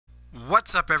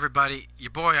What's up, everybody? Your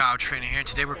boy Trainer here, and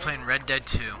today we're playing Red Dead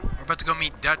 2. We're about to go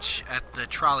meet Dutch at the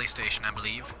trolley station, I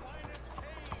believe.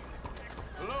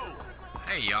 Hello.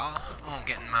 Hey, y'all. Oh,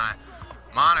 getting my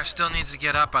honor still needs to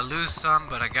get up. I lose some,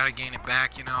 but I gotta gain it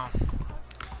back, you know.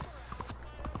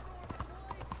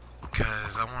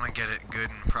 Because I want to get it good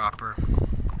and proper.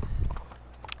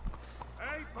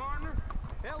 Hey, partner.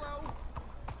 Hello.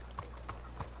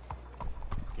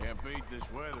 Can't beat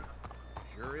this weather.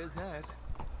 Sure is nice.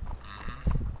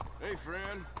 Hey,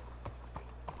 friend.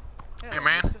 Hey,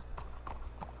 man. Mister.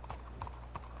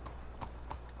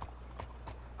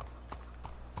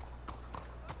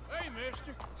 Hey,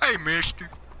 mister. Hey, mister.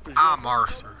 I'm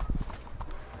Arthur.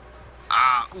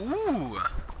 Ooh. I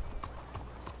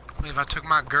believe I took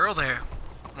my girl there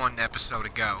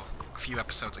a few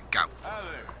episodes ago. Hi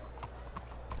there.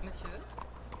 Monsieur?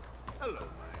 Hello,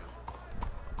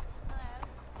 ma'am.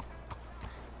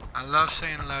 I love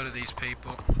saying hello to these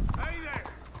people. Hey there.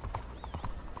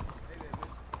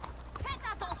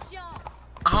 Faites attention!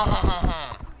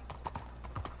 Oh.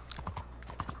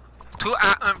 Tu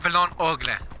as un violon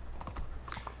anglais.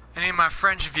 Any of my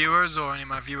French viewers or any of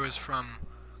my viewers from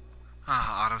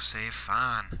autosave,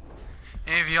 fine.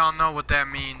 Any of y'all know what that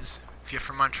means? If you're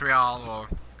from Montreal or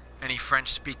any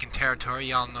French-speaking territory,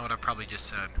 y'all know what I probably just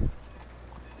said.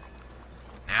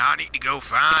 Now I need to go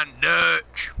find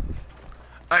Dutch.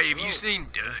 Hey, have you seen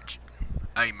Dutch?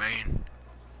 Hey, man.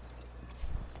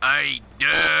 Hey,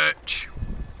 Dutch.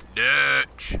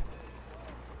 Dutch.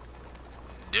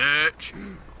 Dutch.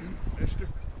 Mister.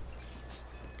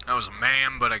 That was a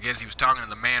man, but I guess he was talking to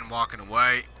the man walking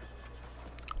away.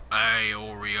 Hey,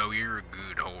 Oreo, you're a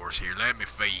good horse here. Let me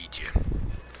feed you.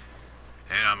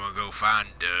 And I'm gonna go find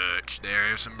Dutch. There,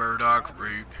 have some burdock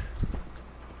root.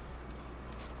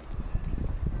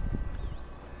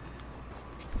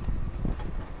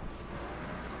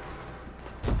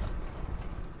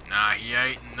 Nah, he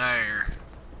ain't in there.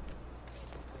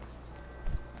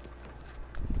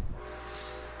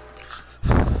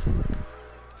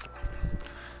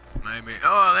 Maybe.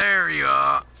 Oh, there you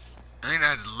are. I think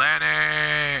that's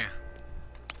Lenny.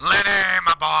 Lenny,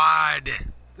 my boy.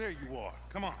 There you are.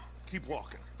 Come on, keep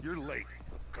walking. You're late.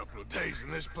 A couple of days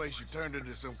in this place, you turned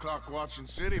into some clock-watching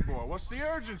city boy. What's the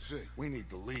urgency? We need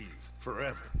to leave.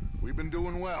 Forever. We've been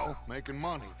doing well, making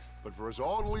money, but for us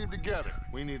all to leave together,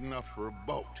 we need enough for a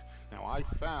boat. Now, I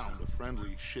found a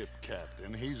friendly ship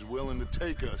captain. He's willing to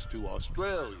take us to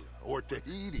Australia or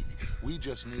Tahiti. We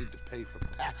just need to pay for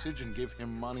passage and give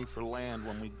him money for land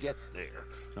when we get there.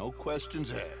 No questions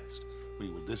asked. We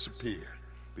will disappear,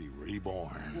 be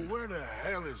reborn. Well, where the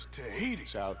hell is Tahiti?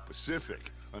 South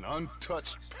Pacific, an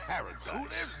untouched paradise. Who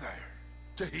lives there?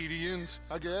 Tahitians,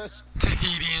 I guess.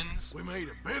 Tahitians. We made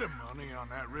a bit of money on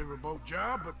that riverboat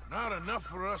job, but not enough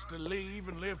for us to leave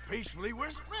and live peacefully.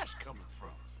 Where's the rest coming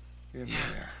from? In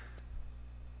there.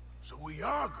 So we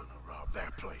are gonna rob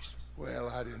that place. Well,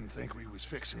 I didn't think we was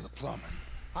fixing the plumbing.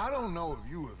 I don't know if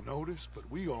you have noticed, but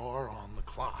we are on the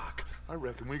clock. I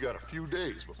reckon we got a few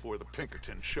days before the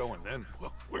Pinkerton show, and then,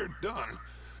 well, we're done.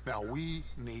 Now, we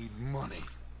need money.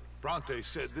 Bronte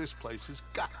said this place has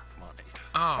got money.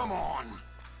 Oh. Come on.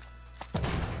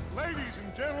 Ladies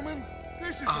and gentlemen,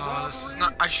 this is a Oh, this is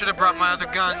robbery. not. I should have brought my other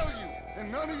I tell guns. you,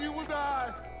 and none of you will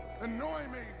die. Annoy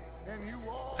me, and you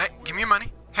all Hey, will. give me your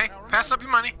money. Hey, Now pass up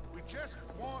your money. We just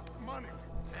want money.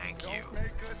 Thank you. Don't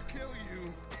make us kill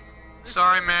you.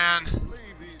 Sorry, man.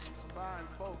 Leave these fine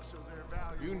folks of their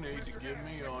value. You need to give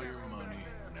me all your money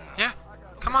now. Yeah.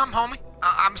 Come on, homie.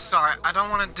 I'm sorry. I don't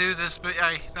want to do this, but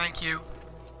hey, thank you.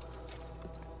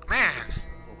 Man.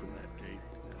 Open that gate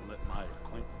and let my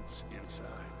acquaintance inside.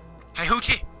 Hey,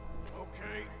 Hoochie.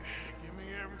 Okay, give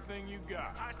me everything you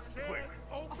got. I said, Quick.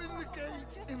 open the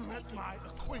gate and let my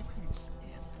acquaintance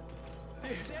in.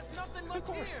 There's nothing much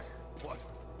here. What?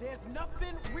 There's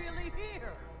nothing really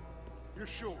here. You're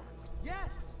sure?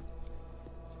 Yes.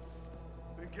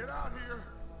 Then get out here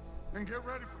and get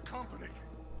ready for company.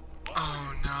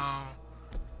 Oh no.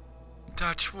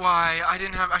 Dutch, why?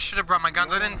 I should have brought my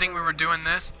guns. I didn't think we were doing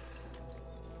this.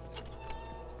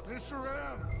 Mr.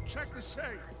 M, check the safe.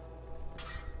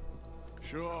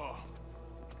 Sure.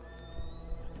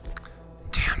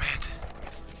 Damn it.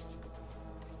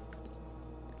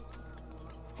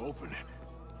 Open it.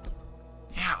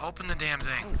 Yeah, open the damn I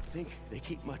thing. don't think they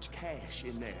keep much cash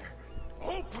in there.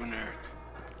 Open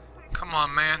it! Come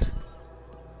on, man.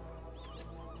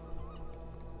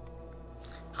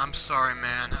 I'm sorry,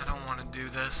 man. I don't want to do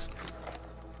this.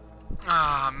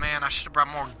 Ah, man, I should have brought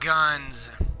more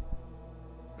guns.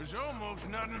 There's almost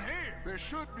nothing here. There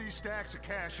should be stacks of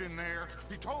cash in there.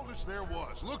 He told us there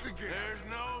was. Look again. There's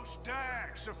no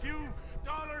stacks. A few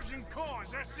Dollars and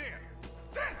coins, that's it.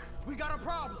 Damn! We got a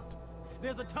problem.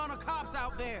 There's a ton of cops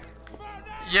out there.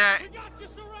 Yeah. We got you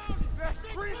surrounded. That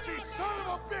greasy son of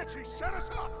a bitch, he set us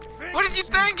up. What did you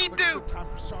think he'd do? No time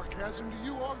for sarcasm to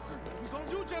you, Arthur. What we gonna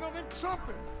do, gentlemen?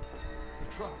 Something.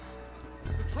 The trolley.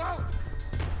 The trolley.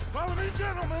 Follow me,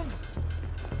 gentlemen.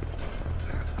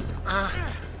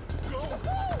 Go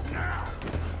now.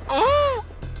 Ooh!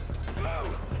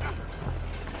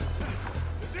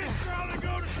 Does this trolley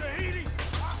go to Tahiti?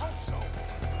 I hope so.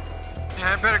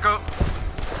 Yeah, I better go.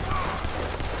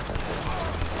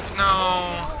 No.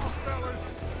 Oh, fellas.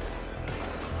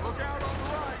 Look out on the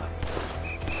right.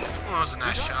 Oh, that was a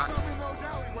nice Got shot. some in those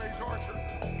alleyways, Arthur.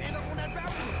 End up on that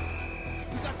balcony.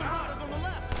 We got some riders on the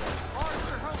left.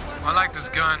 Arthur, help Lenny I like out this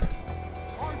there. gun.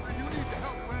 Arthur, you need to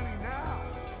help Lenny now.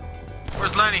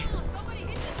 Where's Lenny? Somebody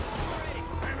hit this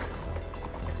one already.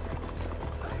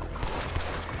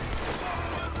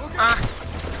 Look out.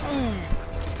 Ooh.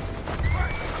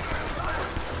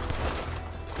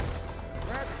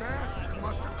 That bastard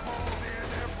must have called in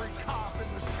every cop in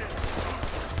the city.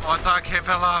 Oh, I thought a kid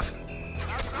fell off.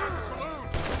 Outside the saloon.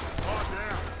 Oh,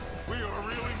 damn. We are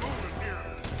really moving here.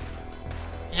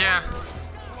 Yeah.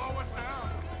 Slow us down.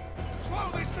 Slow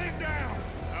this thing down.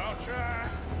 I'll try.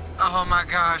 Oh my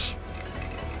gosh.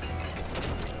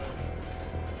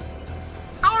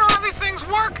 I don't know how these things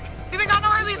work. You think I know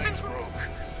how these things work?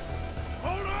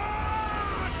 Hold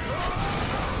on!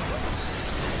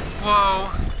 Whoa.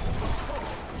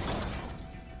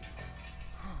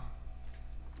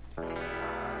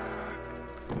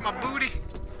 My booty.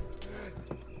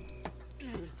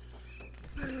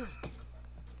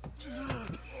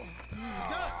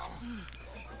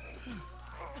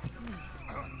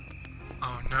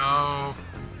 Oh no.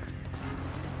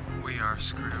 We are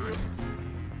screwed.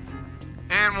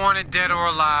 And wanted dead or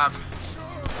alive.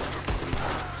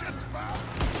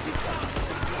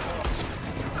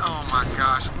 Oh my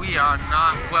gosh, we are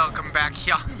not welcome back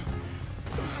here.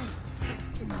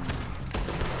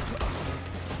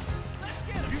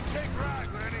 You take right,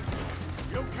 Lenny.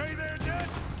 You okay there, Dutch?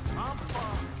 I'm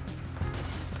fine.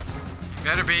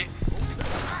 Better be.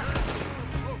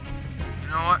 You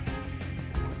know what?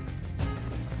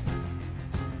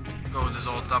 Go with this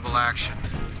old double action.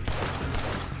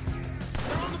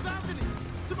 They're on the balcony.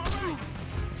 To my right.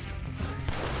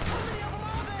 How many of them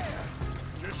are there?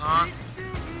 Just Hold on. keep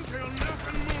shooting till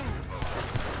nothing moves.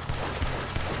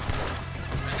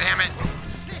 Damn it.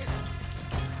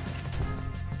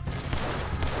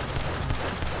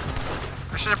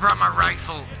 I should have brought my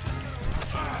rifle.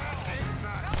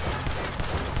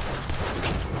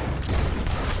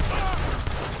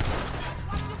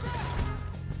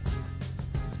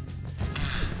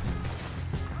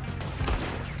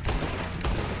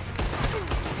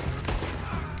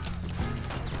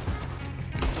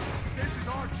 This is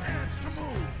our chance to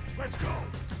move. Let's go.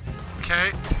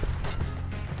 Okay.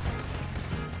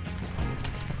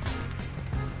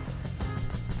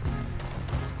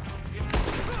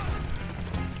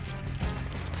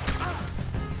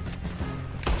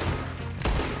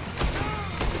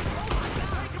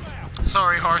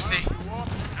 Sorry, horsey.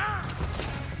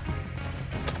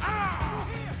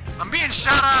 I'm being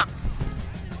shot up.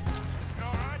 You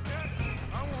all right, Dutch?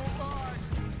 I won't lie.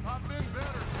 I've been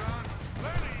better, son.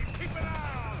 Lenny, keep an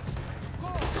eye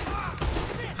on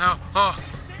him. Oh, oh.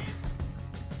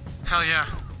 Hell yeah.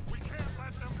 We can't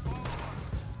let them fall on us.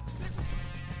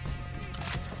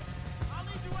 I'll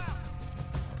lead you out.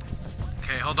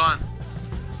 Okay, hold on.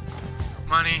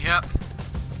 Money, yep.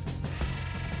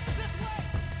 This way.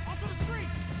 Onto the street.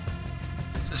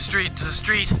 To the street, to the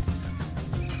street.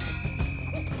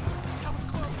 That was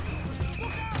close.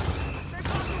 Look out. They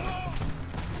blocked the road.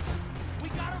 We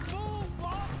gotta move,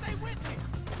 boss. Stay with me.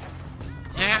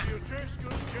 Yeah. You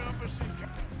Driscoll's jump us and now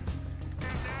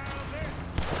this.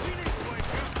 We need to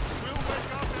wake up. We'll wake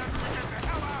up after we get the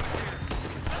hell out of here.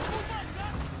 Let's move up,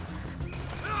 Dutch.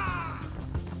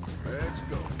 Let's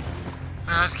go.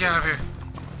 Let's get out of here.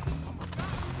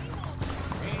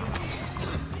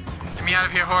 Get me out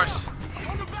of here, horse.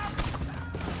 On the balcony.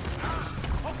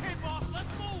 Okay, boss.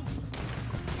 Let's move.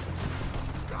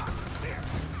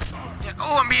 Yeah.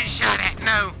 Oh, I'm being shot at.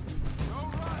 No.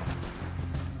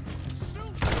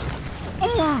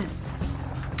 Ooh!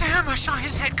 Damn, I shot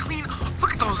his head clean.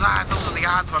 Look at those eyes. Those are the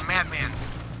eyes of a madman.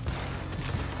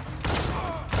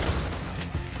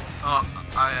 Oh,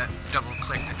 I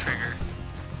double-clicked the trigger.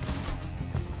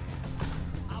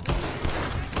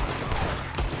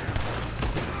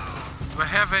 Do I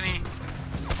have any?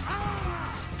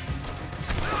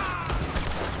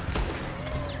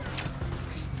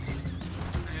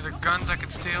 Any other guns I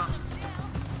could steal?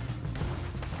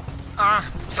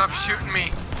 Stop shooting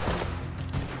me.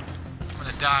 I'm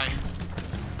gonna die.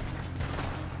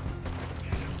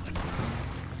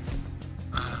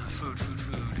 Food.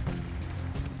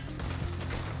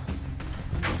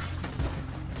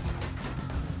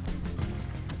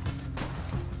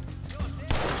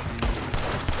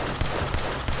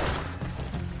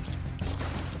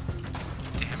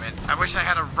 Damn it. I wish I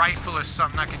had a rifle or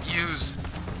something I could use.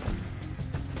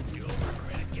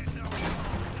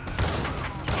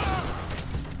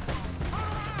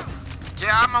 Get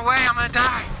out of my way, I'm gonna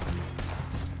die.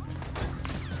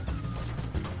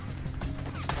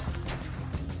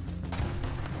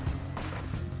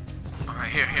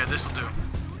 Alright, here, this'll do. Here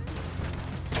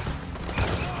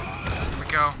we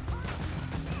go.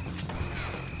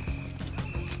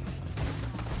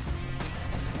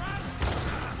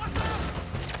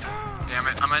 Damn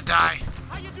it, I'm gonna die.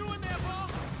 How you doing there,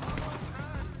 boss?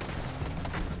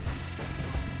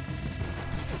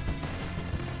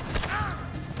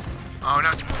 Oh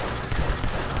no.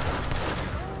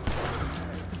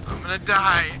 I'm gonna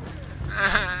die.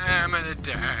 I'm gonna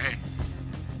die.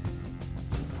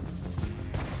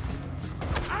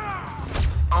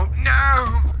 Oh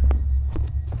no!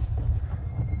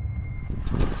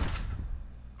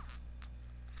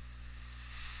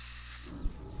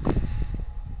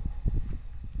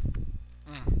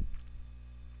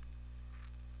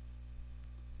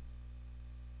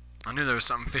 I knew there was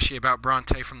something fishy about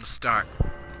Bronte from the start.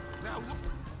 Now look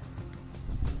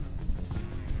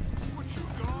what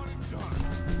you've gone and done.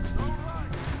 All right.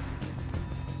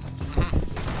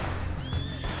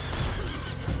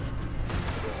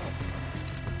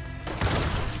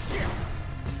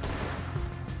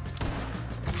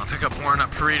 I'll pick up one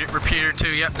up repeater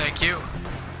too. Yep, thank you.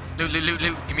 Loot.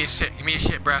 Give me shit. Give me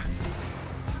shit, bruh.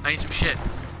 I need some shit.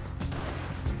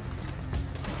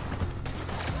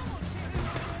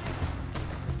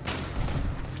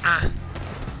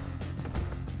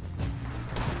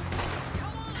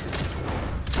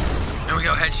 There we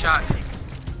go, headshot.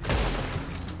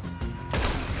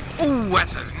 Ooh,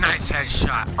 that's a nice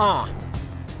headshot.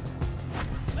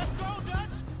 Let's go, Dutch.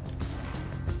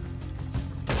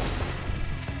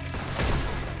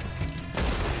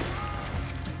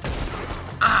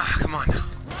 Come on.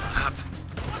 Up.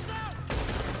 Watch out.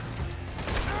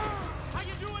 How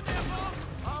you doing there, boss?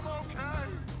 I'm okay.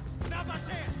 Now's our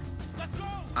chance. Let's go.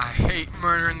 I hate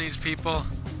murdering these people.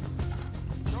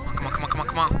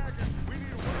 Come on. We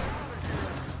need to get out of here.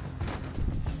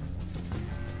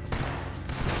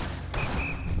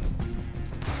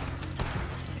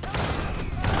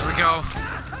 There we go.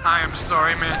 I am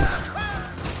sorry, man.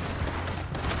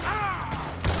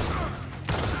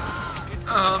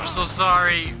 Oh, I'm so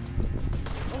sorry.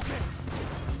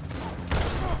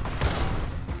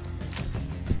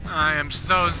 I am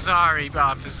so sorry,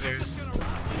 officers.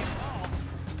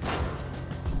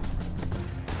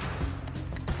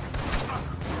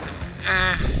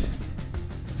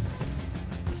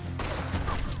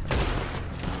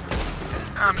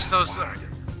 I'm so sorry.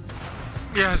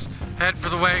 Yes, head for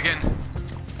the wagon.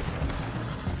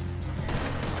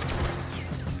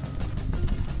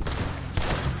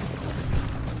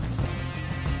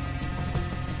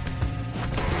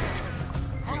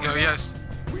 Here we go, yes.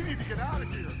 We need to get out of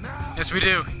here now. Yes, we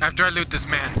do. After I loot this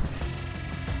man. You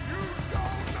don't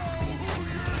know who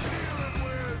you're dealing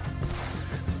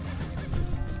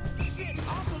with. Shit,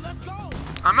 Uncle, let's go.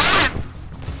 I'm on!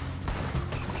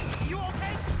 You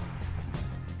okay?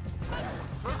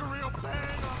 Took a real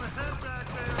bang on the head back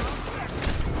there.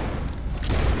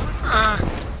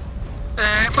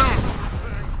 Boom.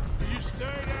 You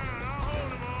stay down. I'll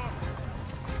hold him off.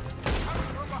 Coming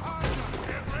from behind us.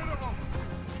 Get rid of him.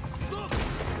 Look,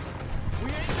 we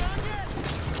ain't done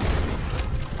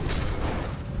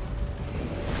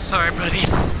yet. Sorry, buddy.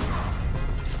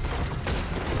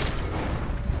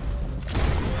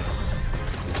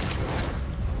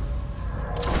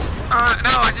 No,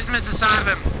 I just missed the side of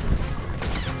him.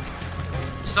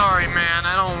 Sorry, man.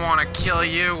 I don't want to kill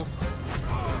you.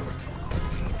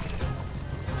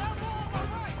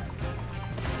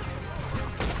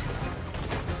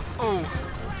 Oh.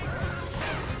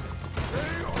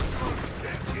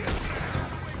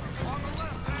 On the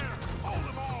left there. Hold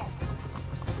him off.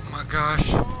 Oh my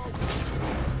gosh.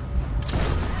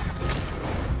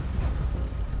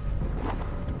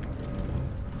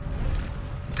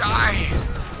 Die.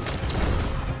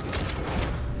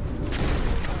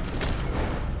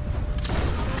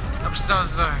 I'm so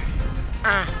sorry.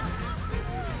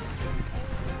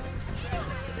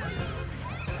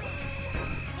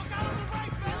 Look out on the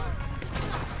right, fellas.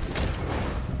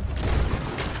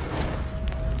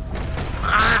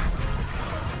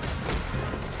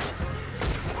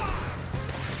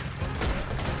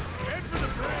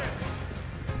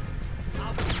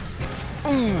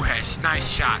 Ooh, nice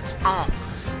shots. Oh,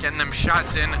 getting them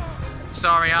shots in.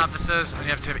 Sorry, officers. I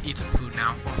have to eat some food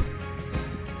now. Oh.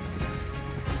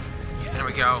 There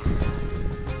we go.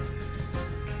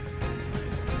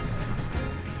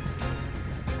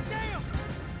 Damn!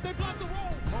 They blocked the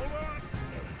road! Hold on.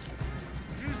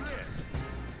 Use this.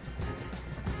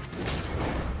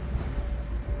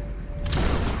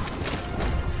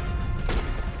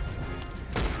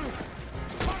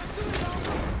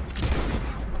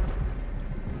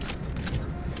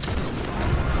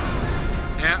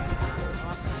 Yeah.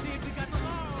 See if we got the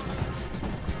law.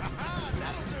 Aha,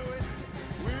 that'll do it.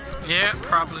 We're Yeah,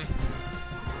 probably.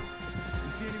 You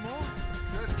see any more?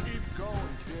 Just keep going,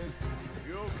 kid.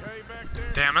 You okay back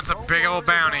there? Damn, that's a Don't big old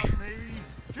worry bounty. about me.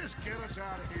 Just get us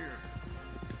out of here.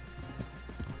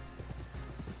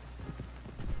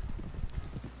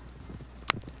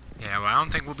 Yeah, well, I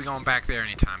don't think we'll be going back there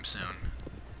anytime soon.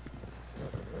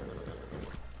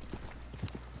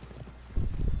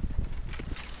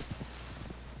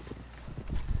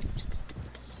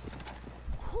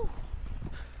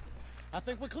 I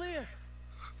think we're clear.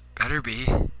 Better be.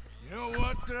 You know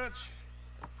what, Dutch?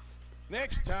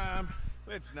 Next time,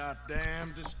 let's not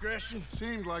damn discretion.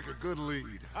 Seemed like a good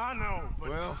lead. I know, but...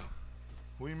 Well,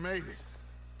 we made it.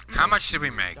 How much did we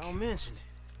make? Don't mention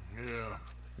it. Yeah.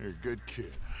 You're a good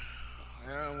kid.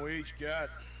 And we each got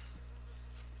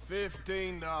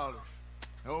 $15.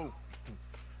 Oh,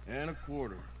 and a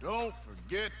quarter. Don't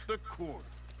forget the quarter.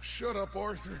 Shut up,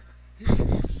 Arthur. He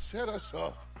set us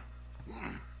up.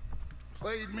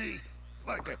 Played me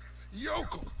like a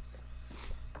yokel.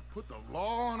 Put the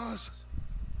law on us.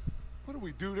 What did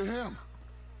we do to him?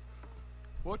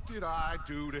 What did I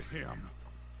do to him?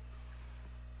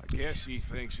 I guess he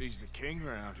thinks he's the king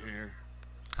around here.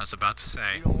 I was about to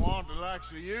say. He don't want the likes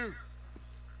of you.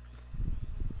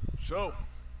 So,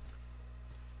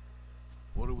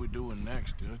 what are we doing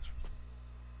next, Dutch?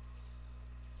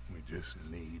 We just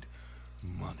need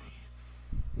money.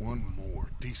 One more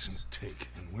decent take,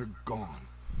 and we're gone.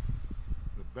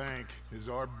 The bank is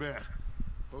our bet.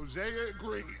 Hosea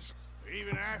agrees.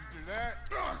 Even after that?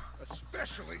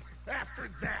 Especially after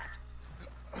that.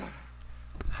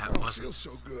 That wasn't. Feels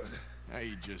so good. Now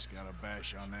you just got a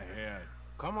bash on the head.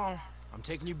 Come on. I'm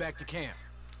taking you back to camp.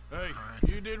 Hey,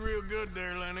 you did real good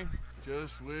there, Lenny.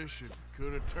 Just wish it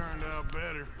could have turned out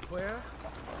better. Well,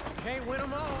 you can't win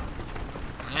them all.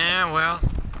 Yeah, well.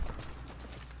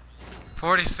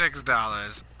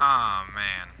 $46. Aw,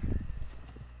 man.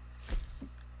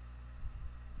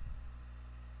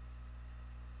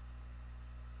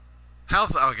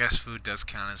 Health, oh, I guess food does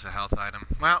count as a health item.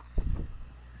 Well.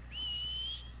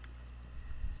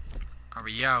 Are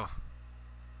we yo?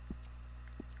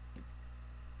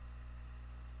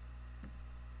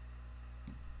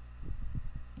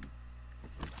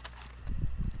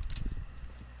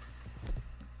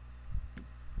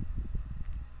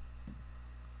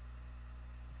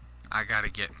 I gotta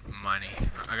get money.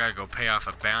 I gotta go pay off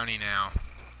a bounty now.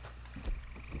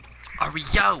 Are we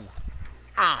yo?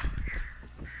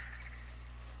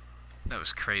 That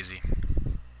was crazy.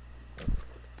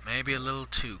 Maybe a little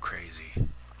too crazy.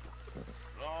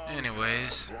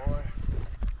 Anyways,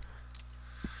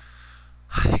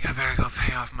 I think I better go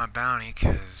pay off my bounty,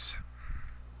 cause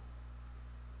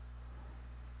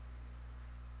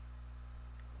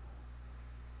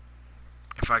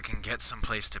if I can get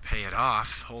someplace to pay it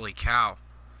off, holy cow.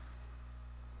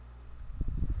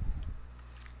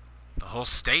 The whole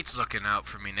state's looking out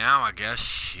for me now, I guess.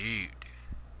 Shoot.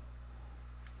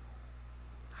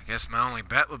 I guess my only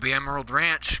bet would be Emerald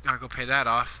Ranch. Gotta go pay that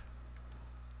off.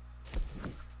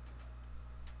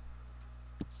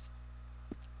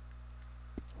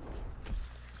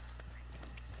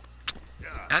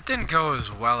 That didn't go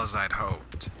as well as I'd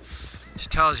hoped.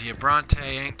 Just tells you Bronte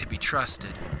ain't to be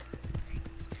trusted.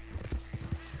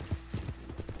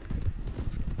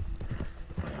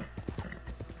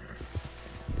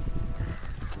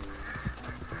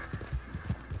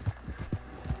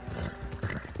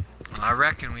 Well, I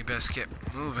reckon we best get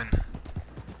moving.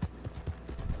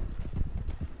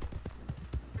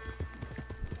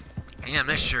 Damn,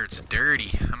 this shirt's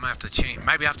dirty. I might have to change.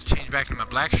 Maybe I have to change back into my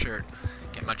black shirt.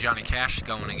 Get my Johnny Cash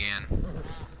going again.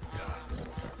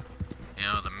 You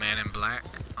know, the man in black.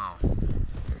 Oh.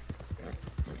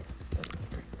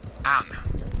 I don't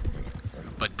know.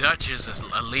 But Dutch is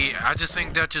a leader. I just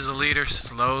think Dutch is a leader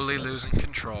slowly losing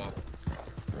control.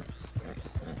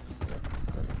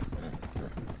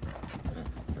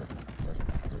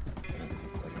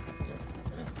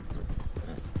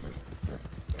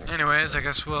 Anyways, I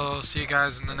guess we'll see you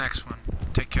guys in the next one.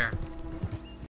 Take care.